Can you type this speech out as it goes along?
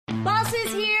Bus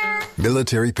is here!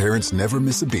 Military parents never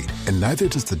miss a beat, and neither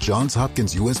does the Johns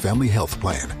Hopkins U.S. Family Health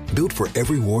Plan. Built for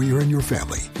every warrior in your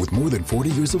family. With more than 40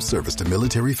 years of service to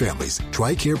military families,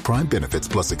 TRICARE Prime benefits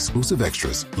plus exclusive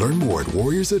extras. Learn more at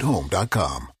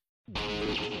warriorsathome.com.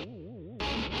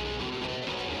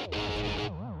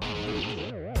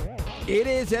 It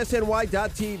is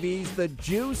SNY.TV's The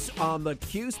Juice on the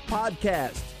Cuse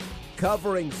podcast,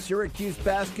 covering Syracuse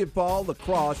basketball,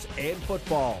 lacrosse, and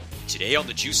football. Today on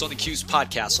the Juice on the Cuse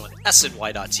podcast on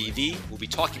SNY.TV, we'll be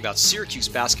talking about Syracuse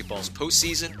basketball's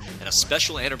postseason and a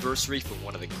special anniversary for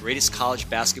one of the greatest college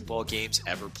basketball games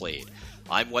ever played.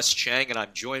 I'm Wes Cheng, and I'm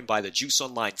joined by the Juice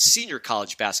Online senior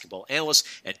college basketball analyst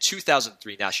and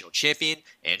 2003 national champion,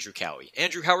 Andrew Kouwe.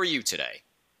 Andrew, how are you today?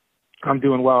 I'm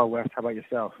doing well, Wes. How about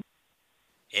yourself?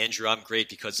 Andrew, I'm great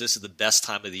because this is the best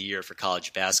time of the year for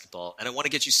college basketball, and I want to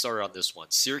get you started on this one.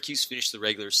 Syracuse finished the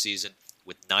regular season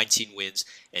with 19 wins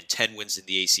and 10 wins in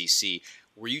the ACC.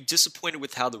 Were you disappointed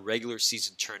with how the regular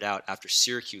season turned out after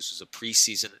Syracuse was a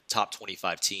preseason top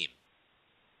 25 team?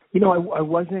 You know, I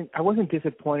wasn't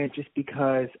disappointed just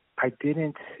because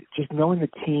just knowing the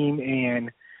team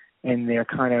and their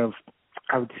kind of,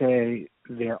 I would say,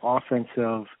 their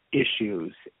offensive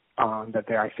issues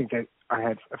I think that I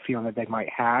had a feeling that they might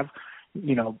have,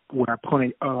 you know, where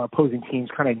opposing teams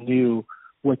kind of knew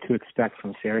what to expect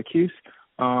from Syracuse.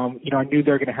 You know, I knew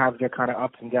they're going to have their kind of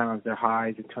ups and downs, their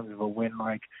highs in terms of a win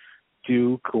like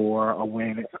Duke or a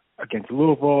win against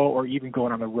Louisville or even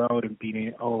going on the road and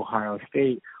beating Ohio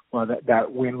State. Well,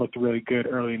 that win looked really good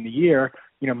early in the year.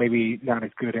 You know, maybe not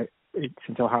as good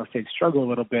since Ohio State struggled a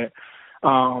little bit.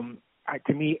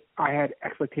 To me, I had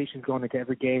expectations going into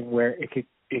every game where it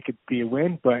could be a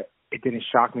win, but it didn't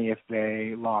shock me if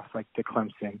they lost like to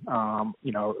Clemson,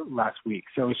 you know, last week.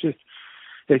 So it's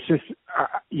just,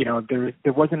 you know,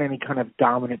 there wasn't any kind of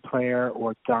dominant player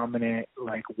or dominant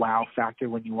like wow factor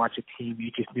when you watch a team.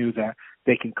 You just knew that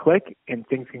they can click and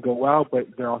things can go well, but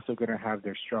they're also going to have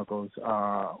their struggles,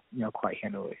 you know, quite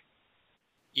handily.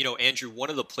 You know, Andrew, one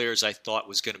of the players I thought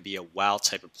was going to be a wow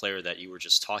type of player that you were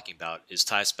just talking about is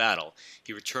Tyus Battle.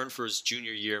 He returned for his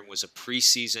junior year and was a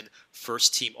preseason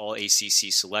first-team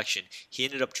All-ACC selection. He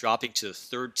ended up dropping to the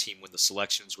third team when the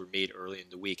selections were made early in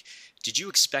the week. Did you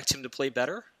expect him to play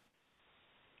better?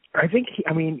 I think,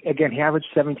 again, he averaged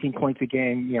 17 points a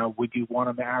game. You know, would you want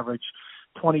him to average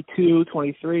 22,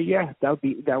 23? Yeah, that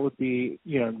would be,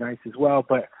 you know, nice as well.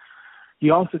 But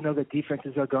you also know that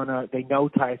defenses they know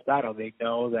Tyus Battle. They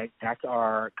know that that's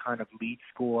our kind of lead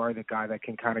scorer, the guy that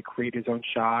can kind of create his own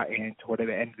shot and toward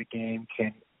the end of the game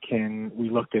we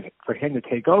look for him to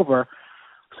take over.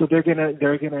 So they're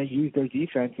gonna use their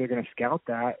defense. They're gonna scout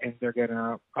that, and they're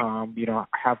gonna you know,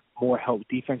 have more help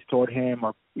defense toward him,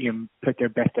 or you know, put their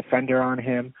best defender on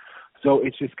him. So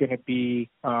it's just gonna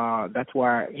be that's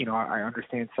why, you know, I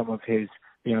understand some of his,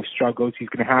 you know, struggles. He's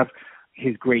gonna have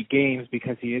his great games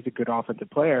because he is a good offensive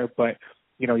player, but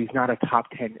you know, he's not a top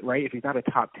 10, right? If he's not a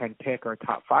top 10 pick or a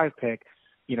top 5 pick,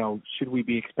 you know, should we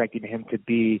be expecting him to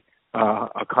be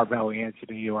a Carmelo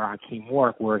Anthony or Hakeem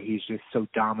Warrick, where he's just so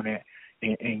dominant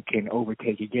and can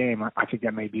overtake a game? I think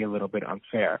that may be a little bit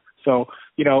unfair. So,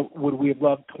 you know, would we have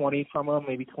loved 20 from him,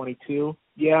 maybe 22?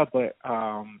 Yeah, but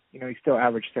you know, he still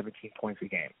averaged 17 points a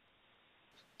game.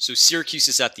 So Syracuse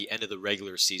is at the end of the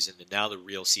regular season, and now the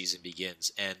real season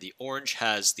begins. And the Orange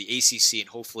has the ACC and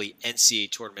hopefully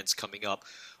NCAA tournaments coming up.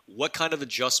 What kind of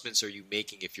adjustments are you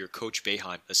making if you're Coach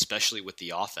Boeheim, especially with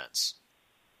the offense?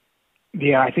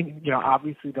 Yeah, I think, you know,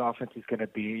 obviously the offense is going to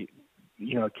be,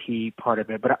 you know, a key part of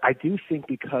it. But I do think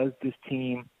because this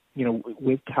team, you know,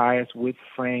 with Tyus, with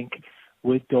Frank,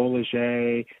 with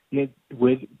Dolezaj, with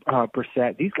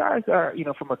Brissett, these guys are, you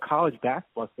know, from a college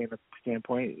basketball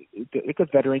standpoint, it's a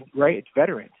veteran, right? It's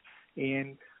veterans.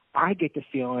 And I get the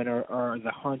feeling or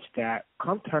the hunch that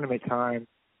come tournament time,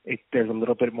 there's a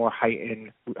little bit more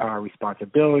heightened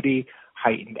responsibility,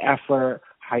 heightened effort,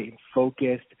 heightened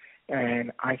focus.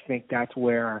 And I think that's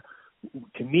where,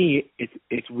 to me,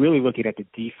 it's really looking at the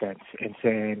defense and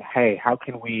saying, hey, how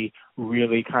can we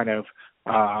really kind of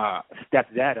step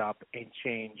that up and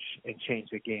change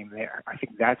the game there? I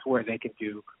think that's where they can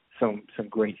do some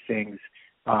great things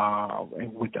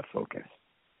and with the focus.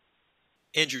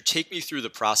 Andrew, take me through the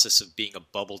process of being a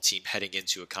bubble team heading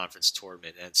into a conference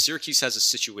tournament. And Syracuse has a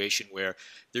situation where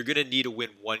they're going to need to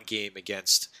win one game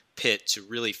against Pitt to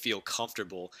really feel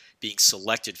comfortable being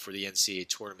selected for the NCAA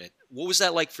tournament. What was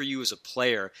that like for you as a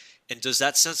player? And does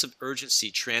that sense of urgency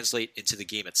translate into the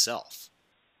game itself?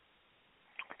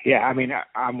 Yeah, I mean,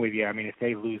 I'm with you. I mean, if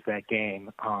they lose that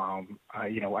game, I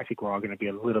think we're all going to be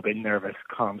a little bit nervous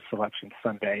come Selection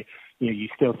Sunday. You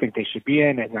still think they should be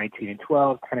in at 19-12,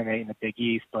 10-8 in the Big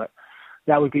East, but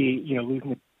that would be,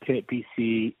 losing to Pitt,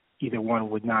 BC, either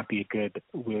one would not be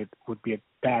would be a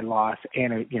bad loss.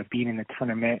 And, being in the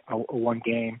tournament, a one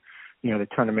game, the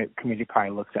tournament committee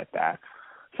probably looks at that.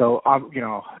 So,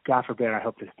 God forbid, I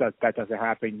hope that doesn't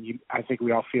happen. I think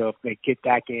we all feel if they get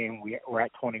that game, we're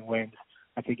at 20 wins.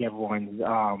 I think everyone's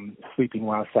sleeping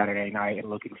well Saturday night and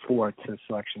looking forward to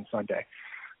Selection Sunday.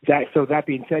 That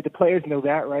being said, the players know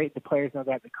that, right? The players know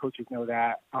that. The coaches know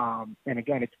that. And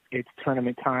again, it's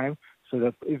tournament time, so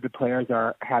the players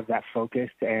have that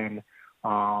focused. And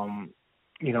I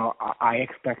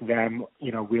expect them.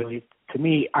 Really, to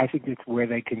me, I think it's where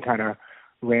they can kind of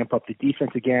ramp up the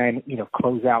defense again.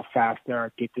 Close out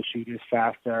faster, get the shooters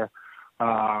faster.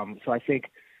 So I think.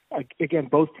 Again,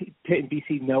 both Pitt and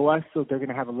BC know us, so they're going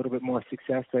to have a little bit more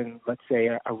success than, let's say,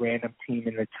 a random team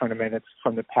in the tournament that's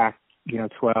from the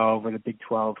Pac-12 or the Big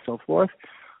 12, so forth.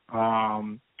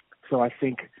 So I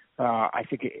think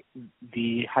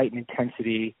the heightened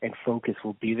intensity and focus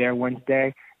will be there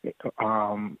Wednesday,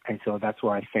 and so that's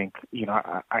where I think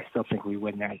I still think we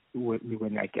win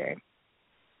that game.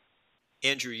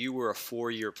 Andrew, you were a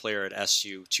 4-year player at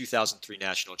SU, 2003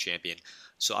 national champion.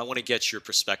 So I want to get your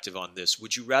perspective on this.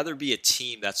 Would you rather be a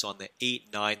team that's on the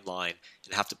 8-9 line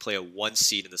and have to play a 1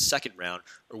 seed in the second round,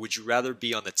 or would you rather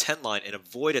be on the 10 line and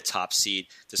avoid a top seed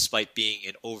despite being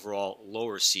an overall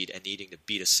lower seed and needing to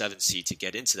beat a 7 seed to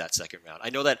get into that second round?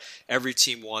 I know that every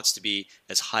team wants to be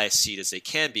as high a seed as they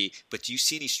can be, but do you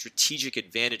see any strategic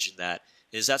advantage in that?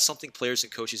 Is that something players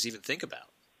and coaches even think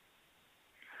about?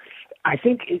 I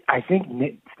think,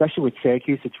 especially with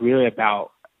Syracuse, it's really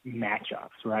about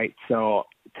matchups, right? So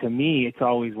to me, it's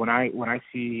always when I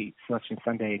see Selection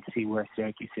Sunday and see where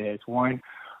Syracuse is. One,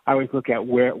 I always look at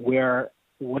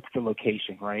what's the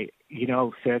location, right?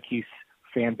 Syracuse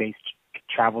fan base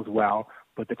travels well,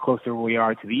 but the closer we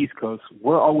are to the East Coast,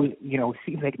 we're always, it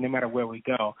seems like no matter where we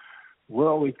go, we're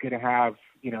always going to have,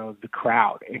 the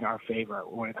crowd in our favor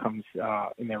when it comes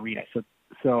in the arena.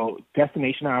 So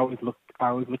destination, I always look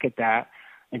at that.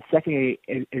 And secondly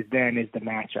is the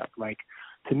matchup. Like,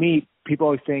 to me, people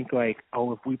always think like,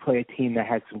 if we play a team that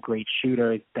has some great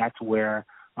shooters, that's where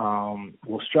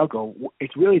we'll struggle.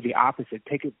 It's really the opposite.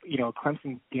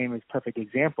 Clemson game is a perfect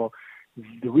example.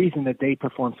 The reason that they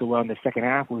performed so well in the second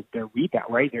half was their rebound,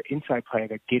 right? Their inside play,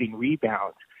 they're getting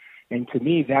rebounds. And to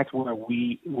me, that's where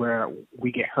we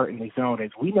get hurt in the zone,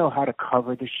 is we know how to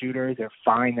cover the shooters or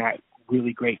find that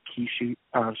really great key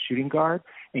shooting guard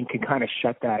and can kind of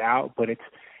shut that out. But it's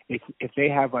if they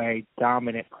have a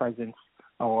dominant presence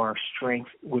or strength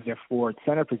with their forward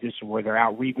center position where they're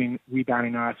out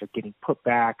rebounding us or getting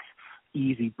putbacks,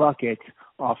 easy buckets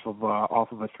off of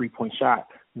a 3-point shot,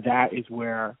 that is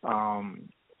where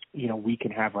we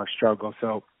can have our struggle.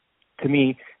 So to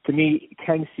me,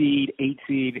 10 seed, 8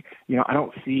 seed, I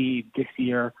don't see this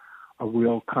year a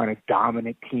real kind of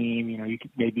dominant team. You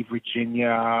could maybe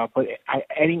Virginia, but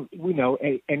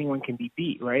anyone can be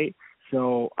beat, right?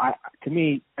 So to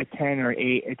me, a 10 or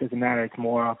 8, it doesn't matter. It's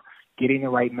more of getting the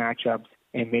right matchups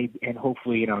and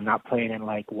hopefully, not playing in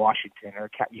like Washington or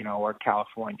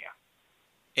California.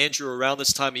 Andrew, around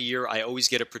this time of year, I always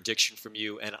get a prediction from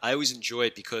you, and I always enjoy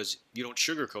it because you don't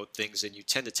sugarcoat things and you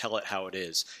tend to tell it how it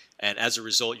is. And as a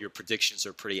result, your predictions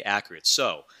are pretty accurate.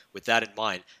 So, with that in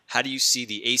mind, how do you see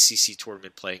the ACC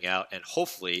tournament playing out? And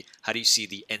hopefully, how do you see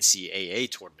the NCAA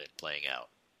tournament playing out?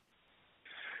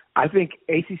 I think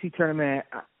ACC tournament,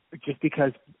 just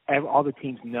because all the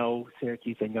teams know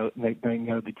Syracuse, they know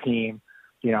the team.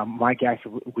 My guess,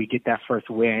 we get that first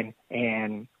win,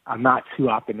 and I'm not too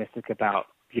optimistic about,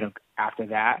 after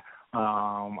that.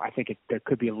 I think there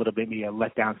could be a little bit maybe a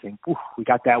letdown saying, we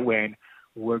got that win,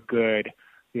 we're good.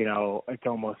 It's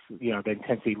almost, the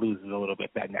intensity loses a little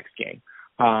bit that next game.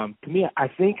 To me, I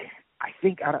think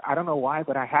I don't know why,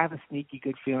 but I have a sneaky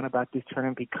good feeling about this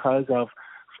tournament because of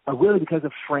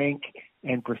Frank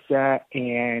and Brissett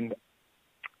and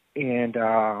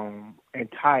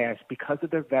Tyus, because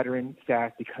of their veteran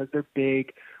staff, because they're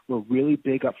big. We're really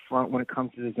big up front when it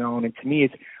comes to the zone. And to me,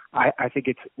 I think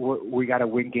we got to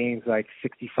win games like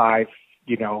 65,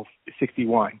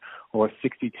 61 or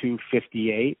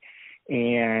 62-58.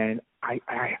 And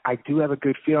I do have a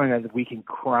good feeling that we can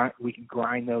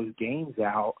grind those games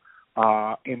out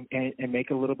and make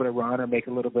a little bit of run or make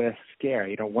a little bit of scare.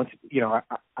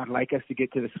 I'd like us to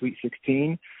get to the Sweet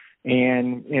 16.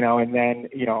 And then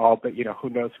who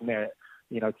knows from there.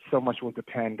 So much will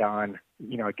depend on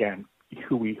again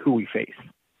who we face.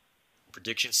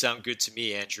 Predictions sound good to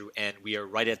me, Andrew, and we are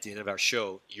right at the end of our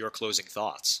show. Your closing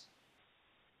thoughts.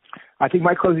 I think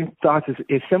my closing thoughts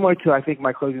is similar to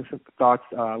my closing thoughts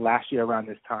last year around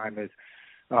this time. Is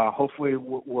hopefully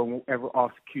whenever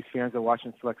all Cuse fans are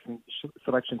watching Selection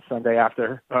Sunday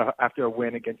after a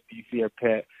win against BC or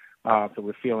Pitt, so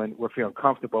we're feeling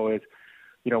comfortable. Is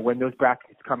when those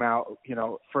brackets come out,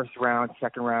 first round,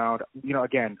 second round,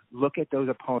 again, look at those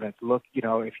opponents. Look,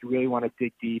 if you really want to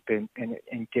dig deep and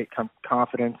get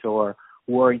confidence or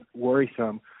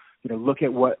worrisome, look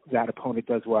at what that opponent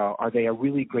does well. Are they a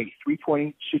really great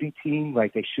three-point shooting team?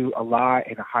 Like they shoot a lot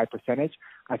and a high percentage?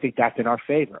 I think that's in our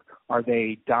favor. Are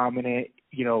they dominant,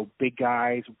 big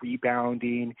guys,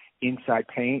 rebounding, inside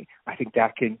paint? I think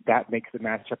that makes the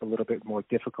matchup a little bit more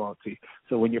difficult.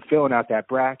 So when you're filling out that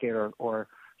bracket or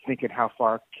thinking how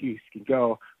far Cuse can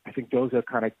go, I think those are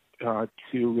kind of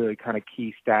two really kind of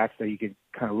key stats that you can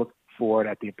kind of look forward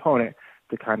at the opponent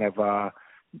to kind of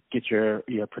get your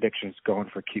predictions going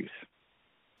for Cuse.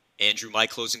 Andrew, my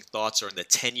closing thoughts are on the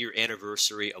 10-year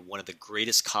anniversary of one of the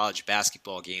greatest college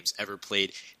basketball games ever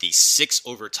played, the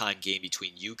 6-overtime game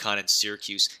between UConn and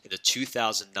Syracuse in the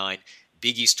 2009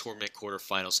 Big East Tournament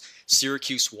quarterfinals.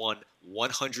 Syracuse won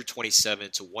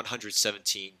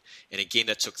 127-117 in a game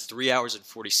that took 3 hours and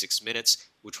 46 minutes,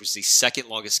 which was the second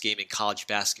longest game in college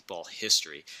basketball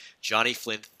history. Johnny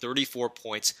Flynn, 34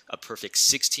 points, a perfect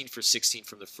 16 for 16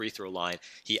 from the free throw line.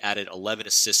 He added 11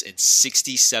 assists in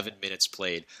 67 minutes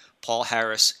played. Paul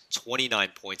Harris, 29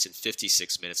 points in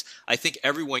 56 minutes. I think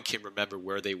everyone can remember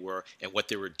where they were and what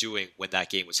they were doing when that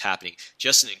game was happening.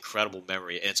 Just an incredible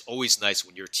memory, and it's always nice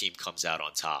when your team comes out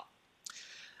on top.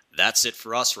 That's it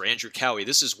for us. For Andrew Kouwe,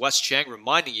 this is Wes Cheng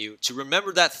reminding you to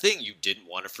remember that thing you didn't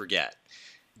want to forget.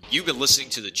 You've been listening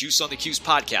to the Juice on the Cuse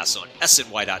podcast on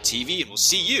SNY.TV, and we'll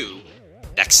see you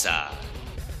next time.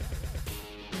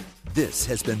 This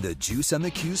has been the Juice on the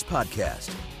Cuse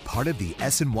podcast, part of the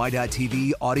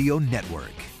SNY.TV audio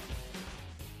network.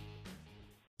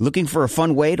 Looking for a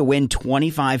fun way to win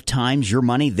 25 times your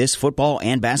money this football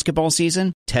and basketball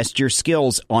season? Test your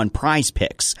skills on Prize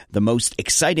Picks, the most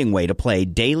exciting way to play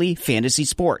daily fantasy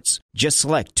sports. Just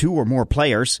select 2 or more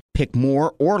players, pick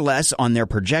more or less on their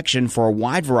projection for a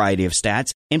wide variety of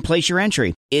stats, and place your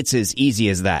entry. It's as easy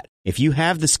as that. If you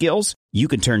have the skills, you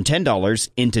can turn $10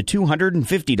 into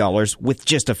 $250 with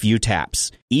just a few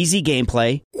taps. Easy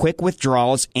gameplay, quick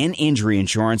withdrawals, and injury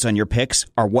insurance on your picks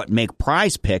are what make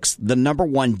Prize Picks the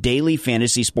 #1 daily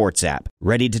fantasy sports app.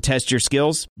 Ready to test your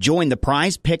skills? Join the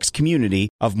Prize Picks community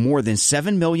of more than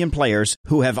 7 million players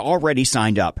who have already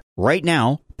signed up. Right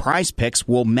now, Prize Picks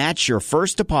will match your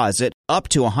first deposit up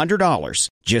to $100.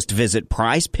 Just visit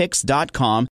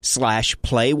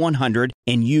prizepicks.com/play100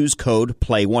 and use code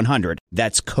PLAY100.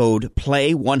 That's code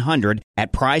PLAY100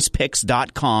 at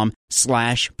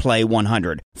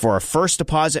prizepicks.com/play100 for a first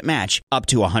deposit match up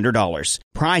to $100.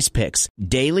 Prize Picks,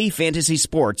 daily fantasy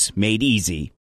sports made easy.